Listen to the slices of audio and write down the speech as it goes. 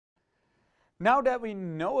Now that we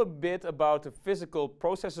know a bit about the physical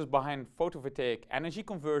processes behind photovoltaic energy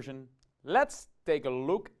conversion, let's take a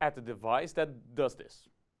look at the device that does this,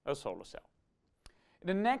 a solar cell. In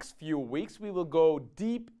the next few weeks we will go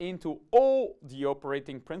deep into all the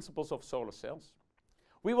operating principles of solar cells.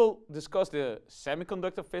 We will discuss the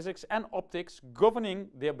semiconductor physics and optics governing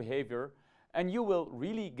their behavior, and you will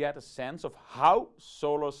really get a sense of how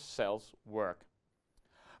solar cells work.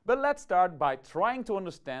 But let's start by trying to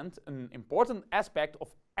understand an important aspect of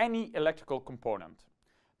any electrical component,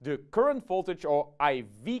 the current voltage or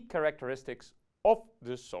IV characteristics of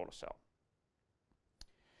the solar cell.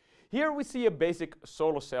 Here we see a basic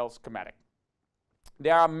solar cell schematic.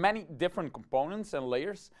 There are many different components and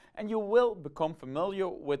layers, and you will become familiar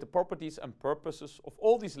with the properties and purposes of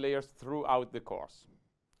all these layers throughout the course.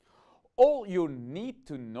 All you need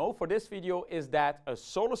to know for this video is that a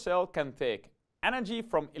solar cell can take energy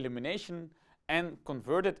from illumination and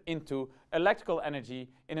convert it into electrical energy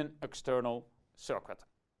in an external circuit.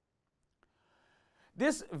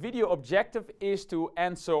 This video objective is to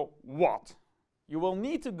answer what. You will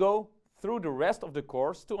need to go through the rest of the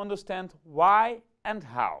course to understand why and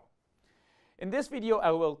how. In this video I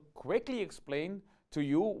will quickly explain to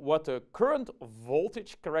you what the current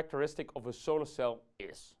voltage characteristic of a solar cell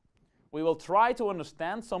is. We will try to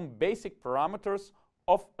understand some basic parameters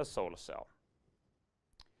of a solar cell.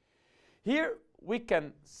 Here we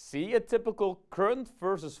can see a typical current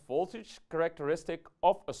versus voltage characteristic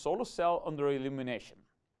of a solar cell under illumination.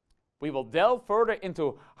 We will delve further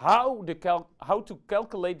into how to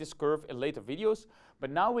calculate this curve in later videos,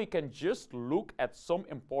 but now we can just look at some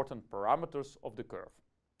important parameters of the curve.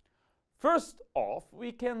 First off,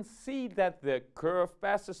 we can see that the curve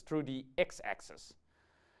passes through the x-axis.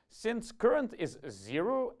 Since current is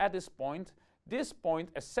 0 at this point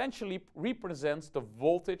essentially represents the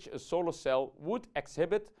voltage a solar cell would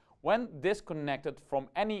exhibit when disconnected from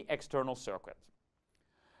any external circuit.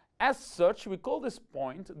 As such, we call this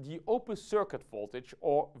point the open circuit voltage,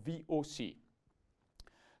 or VOC.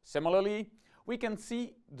 Similarly, we can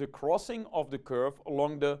see the crossing of the curve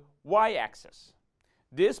along the y-axis.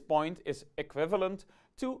 This point is equivalent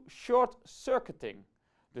to short-circuiting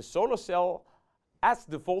the solar cell as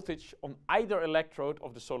the voltage on either electrode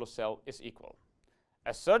of the solar cell is equal.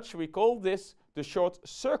 As such, we call this the short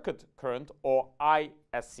circuit current, or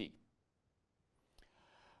ISC.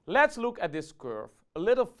 Let's look at this curve a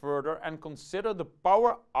little further and consider the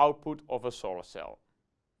power output of a solar cell.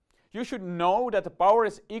 You should know that the power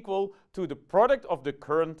is equal to the product of the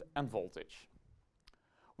current and voltage.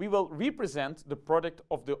 We will represent the product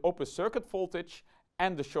of the open circuit voltage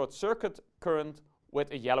and the short circuit current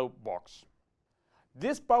with a yellow box.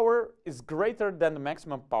 This power is greater than the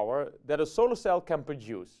maximum power that a solar cell can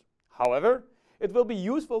produce. However, it will be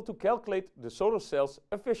useful to calculate the solar cell's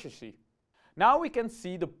efficiency. Now we can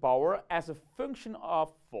see the power as a function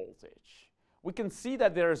of voltage. We can see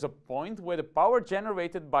that there is a point where the power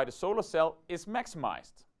generated by the solar cell is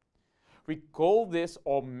maximized. We call this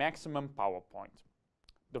our maximum power point.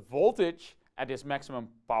 The voltage at this maximum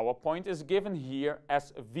power point is given here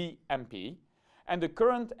as VMP and the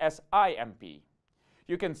current as IMP.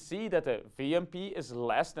 You can see that the VMP is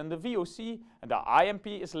less than the VOC and the IMP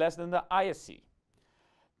is less than the ISC.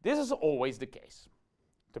 This is always the case.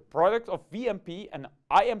 The product of VMP and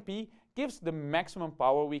IMP gives the maximum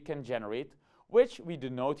power we can generate, which we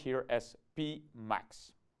denote here as P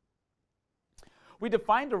max. We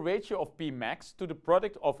define the ratio of P max to the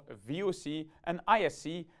product of VOC and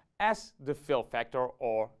ISC as the fill factor,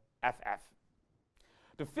 or FF.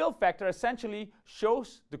 The fill factor essentially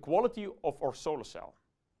shows the quality of our solar cell.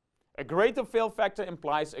 A greater fill factor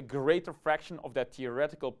implies a greater fraction of that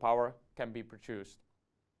theoretical power can be produced.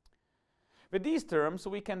 With these terms,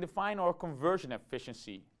 we can define our conversion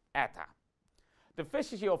efficiency, eta. The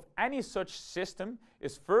efficiency of any such system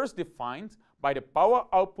is first defined by the power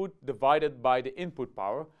output divided by the input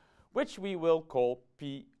power, which we will call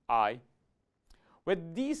Pi.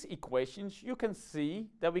 With these equations, you can see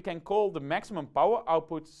that we can call the maximum power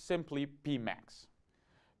output simply Pmax.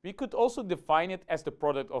 We could also define it as the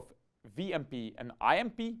product of VMP and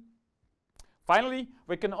IMP. Finally,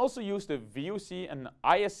 we can also use the VOC and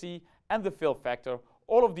ISC and the fill factor.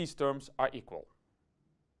 All of these terms are equal.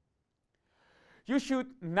 You should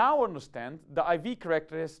now understand the IV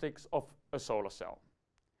characteristics of a solar cell.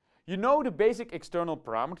 You know the basic external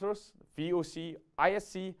parameters, VOC,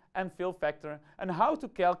 ISC, and fill factor, and how to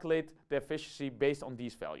calculate the efficiency based on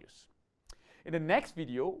these values. In the next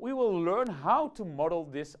video, we will learn how to model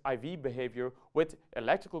this IV behavior with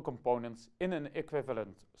electrical components in an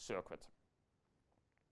equivalent circuit.